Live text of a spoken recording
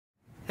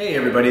Hey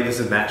everybody,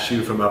 this is Matt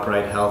Shu from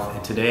Upright Health,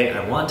 and today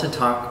I want to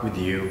talk with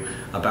you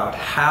about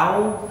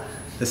how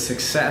the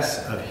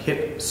success of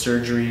hip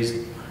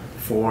surgeries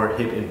for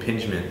hip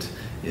impingement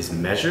is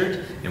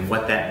measured and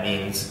what that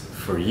means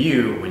for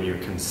you when you're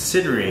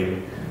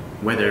considering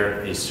whether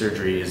a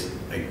surgery is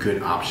a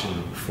good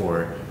option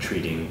for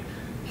treating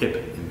hip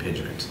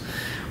impingement.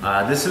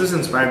 This was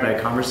inspired by a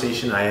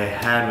conversation I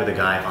had with a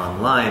guy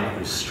online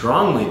who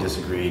strongly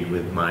disagreed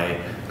with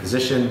my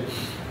position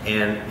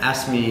and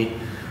asked me,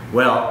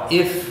 well,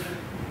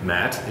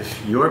 Matt,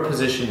 if your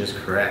position is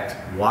correct,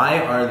 why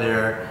are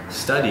there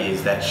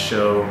studies that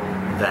show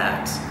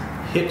that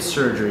hip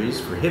surgeries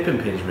for hip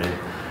impingement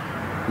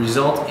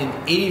result in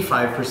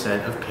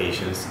 85% of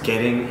patients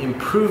getting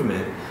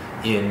improvement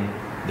in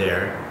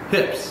their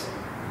hips?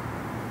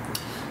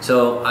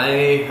 So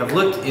I have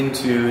looked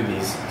into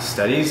these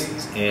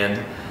studies, and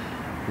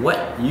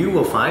what you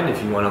will find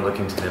if you want to look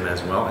into them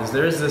as well is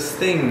there is this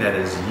thing that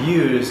is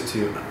used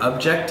to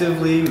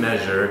objectively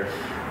measure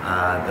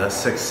the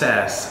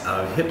success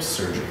of hip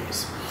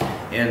surgeries.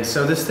 And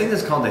so this thing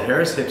is called the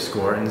Harris Hip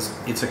Score, and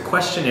it's a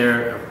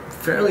questionnaire, a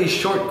fairly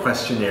short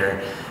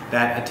questionnaire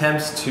that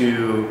attempts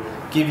to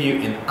give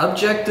you an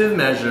objective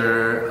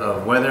measure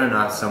of whether or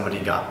not somebody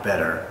got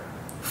better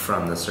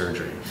from the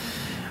surgery.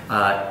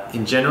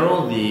 In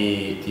general,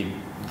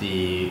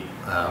 the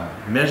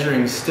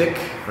measuring stick,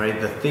 right,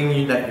 the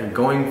thing that you're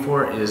going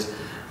for is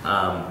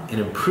an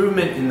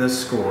improvement in the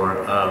score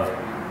of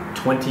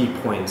 20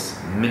 points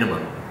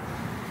minimum.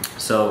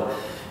 So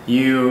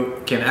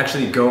you can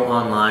actually go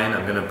online.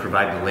 I'm going to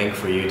provide the link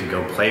for you to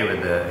go play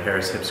with the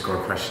Harris Hip Score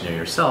questionnaire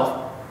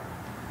yourself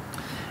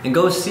and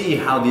go see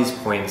how these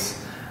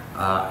points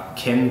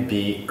can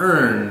be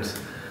earned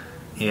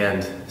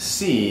and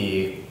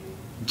see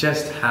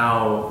just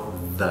how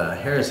the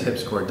Harris Hip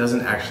Score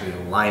doesn't actually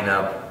line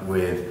up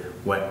with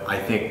what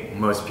I think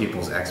most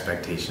people's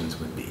expectations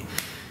would be.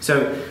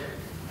 So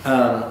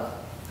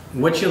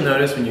what you'll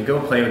notice when you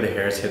go play with the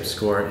Harris Hip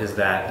Score is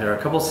that there are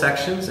a couple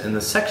sections, and the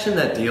section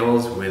that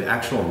deals with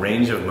actual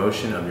range of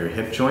motion of your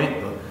hip joint,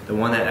 the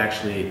one that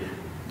actually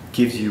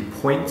gives you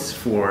points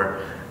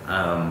for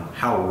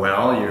how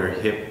well your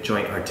hip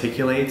joint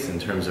articulates in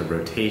terms of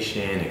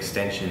rotation,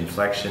 extension,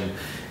 flexion,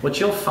 what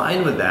you'll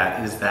find with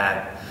that is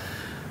that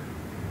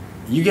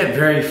you get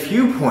very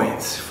few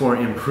points for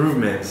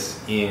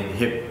improvements in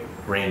hip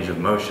range of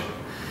motion.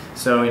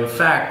 So in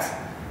fact,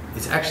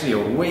 it's actually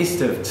a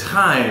waste of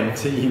time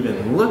to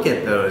even look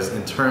at those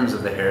in terms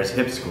of the Harris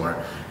Hip Score,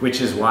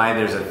 which is why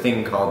there's a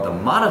thing called the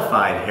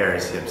modified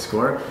Harris Hip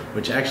Score,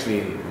 which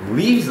actually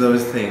leaves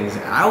those things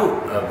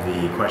out of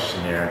the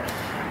questionnaire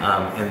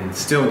and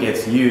still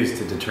gets used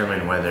to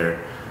determine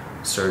whether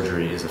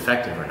surgery is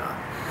effective or not.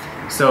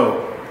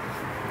 So,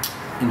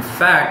 in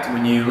fact,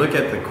 when you look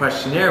at the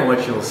questionnaire,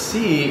 what you'll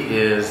see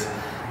is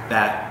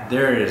that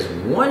there is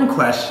one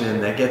question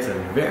that gets a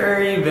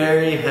very,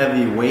 very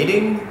heavy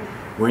weighting,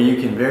 where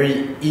you can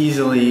very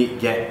easily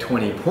get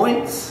 20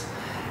 points,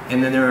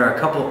 and then there are a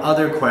couple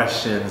other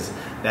questions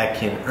that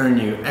can earn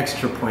you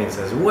extra points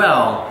as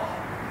well.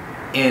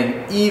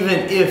 And even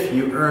if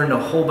you earned a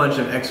whole bunch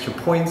of extra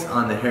points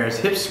on the Harris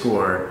Hip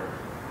Score,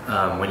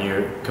 when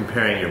you're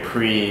comparing your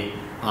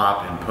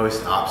pre-op and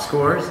post-op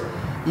scores,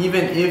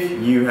 even if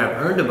you have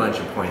earned a bunch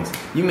of points,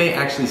 you may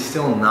actually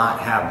still not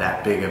have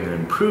that big of an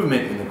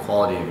improvement in the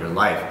quality of your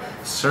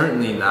life.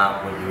 Certainly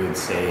not what you would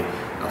say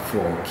a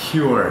full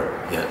cure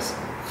is.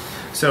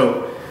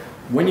 So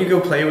when you go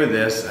play with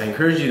this, I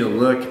encourage you to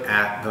look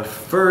at the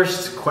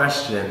first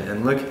question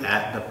and look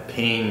at the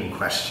pain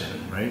question,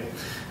 right?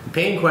 The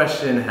pain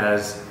question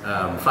has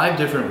 5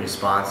 different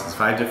responses,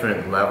 5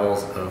 different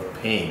levels of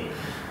pain.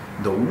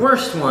 The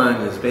worst one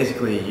is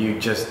basically you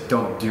just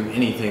don't do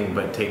anything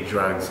but take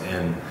drugs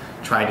and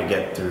try to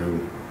get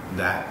through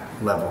that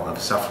level of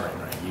suffering,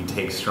 right? You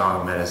take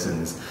strong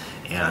medicines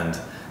and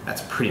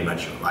that's pretty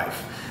much your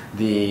life.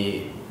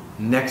 The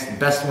next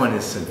best one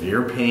is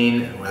severe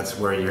pain. That's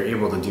where you're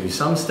able to do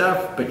some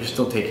stuff, but you're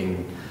still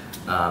taking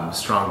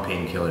strong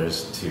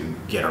painkillers to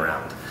get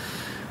around.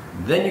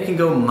 Then you can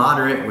go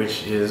moderate,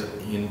 which is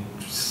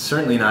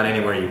certainly not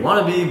anywhere you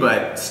want to be,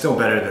 but still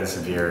better than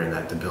severe in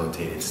that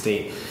debilitated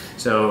state.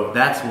 So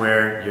that's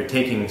where you're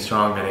taking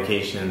strong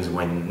medications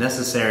when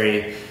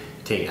necessary, you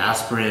take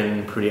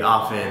aspirin pretty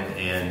often,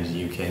 and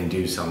you can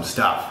do some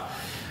stuff,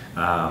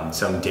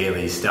 some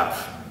daily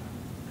stuff.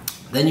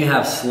 Then you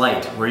have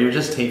slight, where you're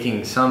just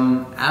taking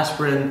some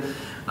aspirin.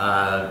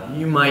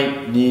 You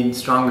might need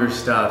stronger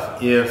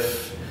stuff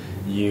if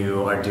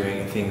you are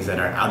doing things that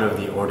are out of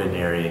the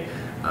ordinary.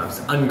 It's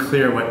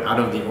unclear what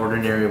out of the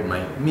ordinary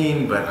might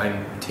mean, but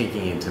I'm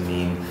taking it to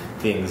mean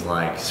things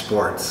like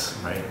sports,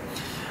 right?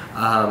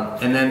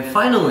 And then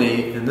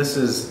finally, and this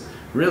is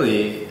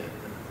really a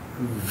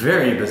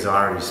very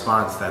bizarre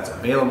response that's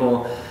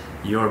available,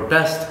 your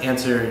best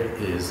answer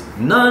is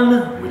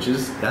none, which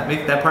is,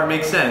 that part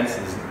makes sense.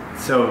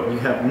 So you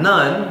have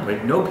none,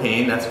 right? No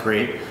pain, that's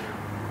great,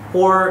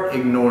 or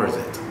ignores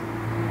it.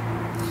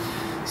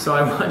 So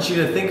I want you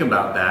to think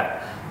about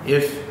that.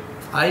 If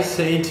I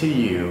say to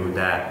you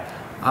that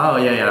oh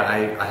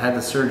yeah, I had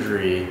the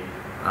surgery,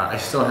 I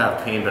still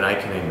have pain, but I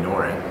can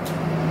ignore it.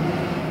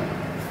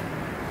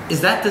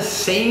 Is that the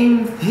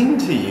same thing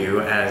to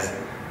you as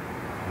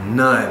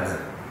none?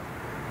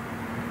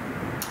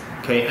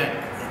 Okay,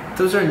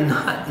 those are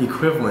not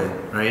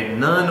equivalent, right?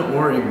 None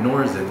or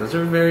ignores it. Those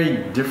are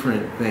very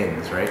different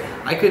things, right?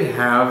 I could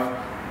have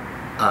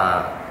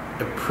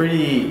a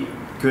pretty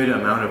good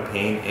amount of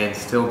pain and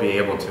still be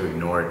able to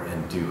ignore it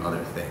and do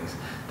other things.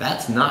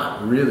 That's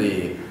not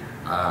really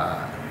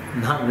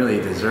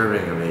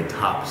deserving of a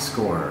top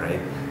score,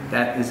 right?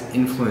 That is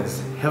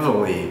influenced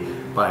heavily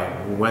by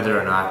whether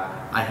or not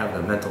I have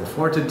the mental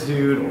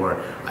fortitude,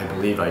 or I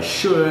believe I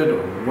should,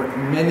 or what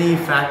many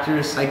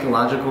factors,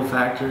 psychological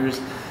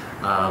factors,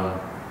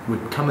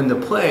 would come into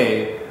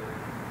play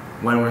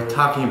when we're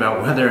talking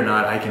about whether or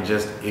not I can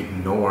just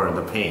ignore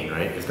the pain,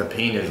 right? If the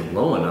pain is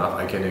low enough,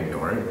 I can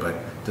ignore it, but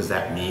does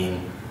that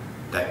mean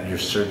that your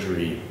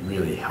surgery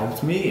really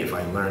helped me if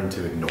I learned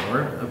to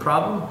ignore a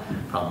problem?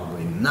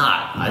 Probably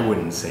not. I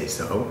wouldn't say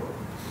so.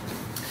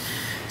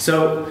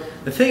 So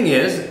the thing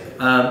is,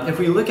 if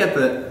we look at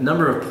the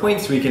number of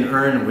points we can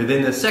earn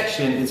within the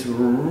section, it's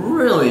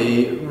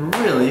really,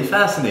 really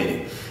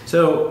fascinating.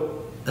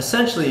 So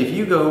essentially, if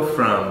you go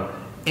from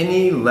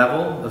any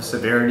level of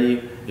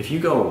severity, if you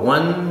go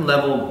one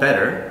level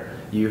better,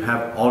 you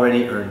have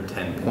already earned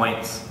 10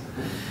 points.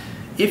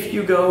 If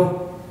you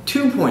go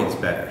 2 points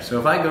better, so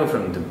if I go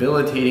from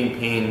debilitating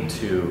pain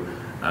to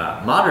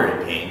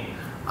moderate pain,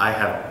 I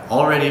have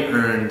already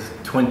earned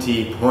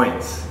 20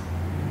 points.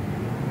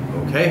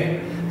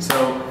 Okay,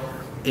 so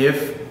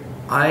if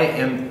I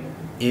am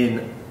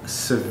in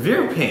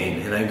severe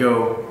pain and I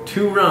go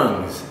 2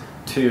 rungs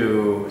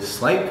to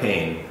slight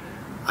pain,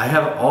 I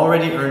have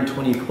already earned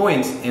 20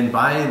 points, and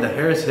by the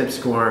Harris Hip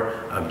Score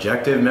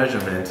objective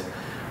measurement,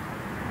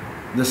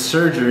 the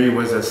surgery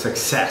was a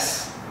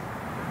success.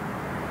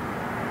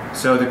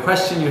 So the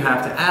question you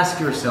have to ask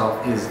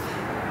yourself is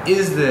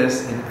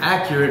this an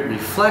accurate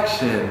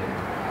reflection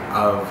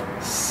of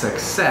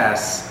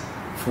success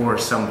for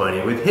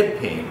somebody with hip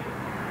pain?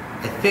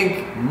 I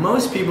think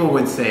most people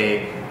would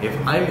say, if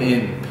I'm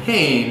in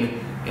pain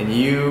and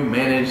you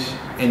manage,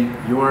 and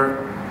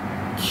your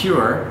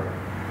cure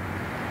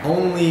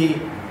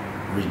only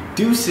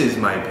reduces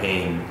my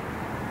pain,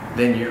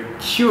 then your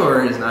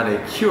cure is not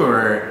a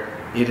cure,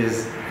 it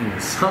is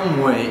in some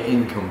way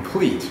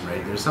incomplete,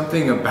 right? There's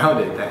something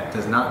about it that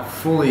does not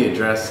fully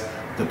address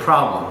the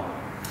problem.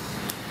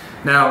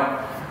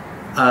 Now,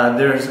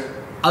 there's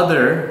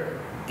other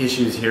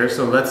issues here.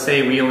 So let's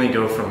say we only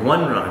go from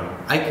 1 rung.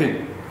 I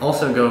could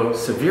also go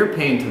severe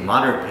pain to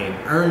moderate pain,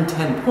 earn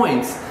 10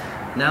 points.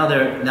 Now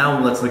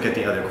let's look at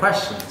the other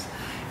questions.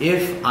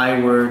 If I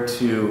were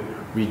to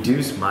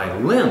reduce my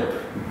limp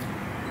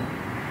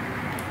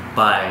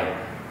by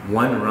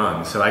 1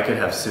 rung, so I could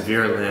have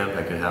severe limp,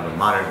 I could have a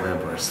moderate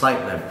limp, or a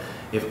slight limp.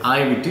 If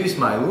I reduce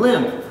my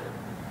limp,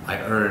 I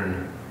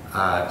earn,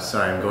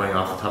 sorry, I'm going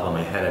off the top of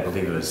my head, I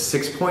believe it was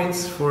 6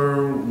 points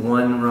for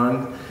 1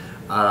 rung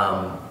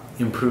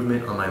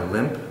improvement on my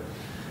limp.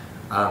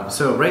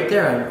 So right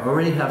there, I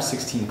already have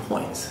 16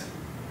 points,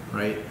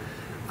 right?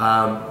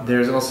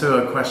 There's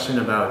also a question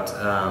about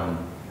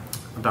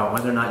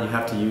whether or not you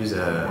have to use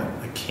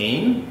a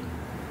cane,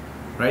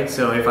 right?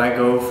 So if I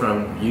go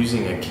from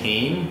using a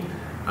cane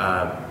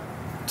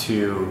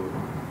to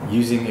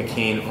using a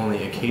cane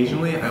only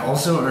occasionally, I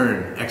also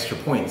earn extra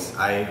points.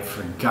 I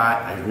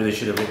forgot, I really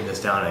should have written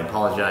this down, I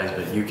apologize,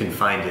 but you can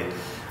find it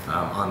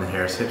on the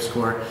Harris Hip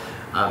Score.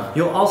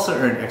 You'll also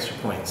earn extra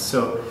points.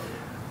 So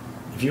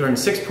if you earn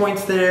 6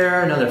 points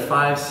there, another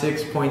 5,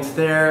 6 points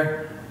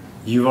there,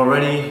 you've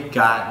already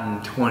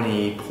gotten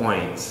 20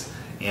 points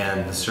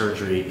and the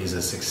surgery is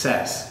a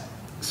success.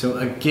 So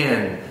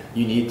again,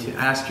 you need to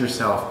ask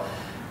yourself,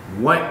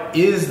 what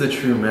is the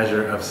true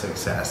measure of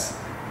success?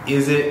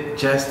 Is it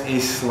just a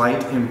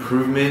slight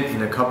improvement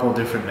in a couple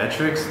different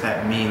metrics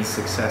that means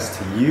success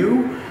to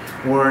you?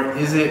 Or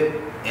is it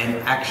an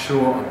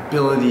actual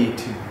ability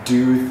to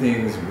do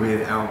things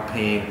without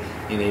pain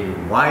in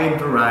a wide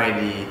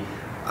variety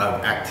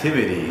of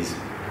activities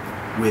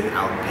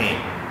without pain?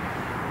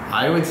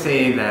 I would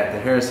say that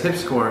the Harris Hip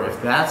Score,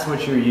 if that's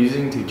what you're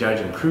using to judge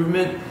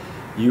improvement,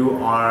 you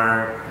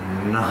are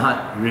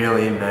not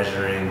really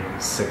measuring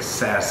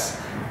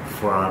success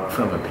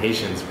from a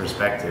patient's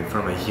perspective,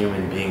 from a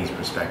human being's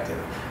perspective.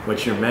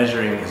 What you're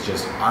measuring is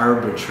just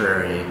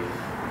arbitrary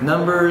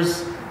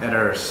numbers that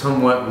are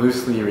somewhat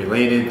loosely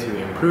related to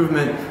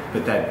improvement,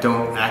 but that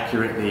don't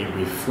accurately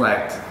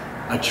reflect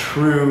a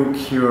true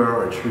cure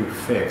or true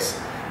fix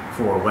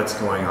for what's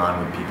going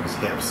on with people's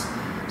hips.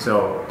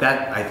 So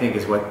that, I think,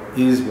 is what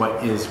is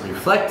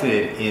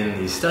reflected in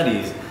these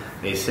studies.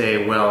 They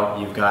say, well,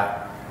 you've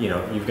got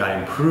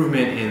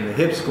improvement in the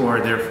hip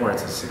score, therefore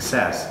it's a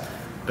success.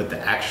 But the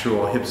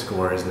actual hip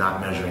score is not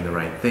measuring the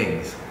right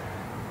things.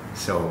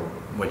 So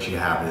what you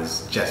have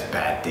is just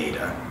bad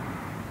data.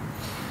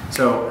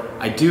 So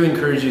I do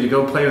encourage you to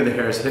go play with the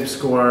Harris Hip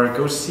Score,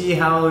 go see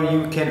how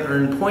you can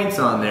earn points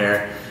on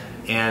there,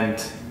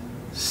 and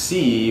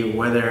see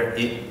whether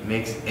it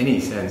makes any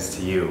sense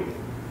to you.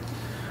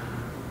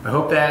 I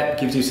hope that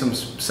gives you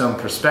some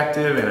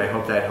perspective, and I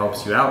hope that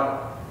helps you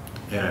out.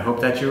 And I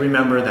hope that you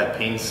remember that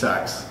pain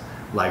sucks.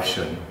 Life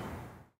shouldn't.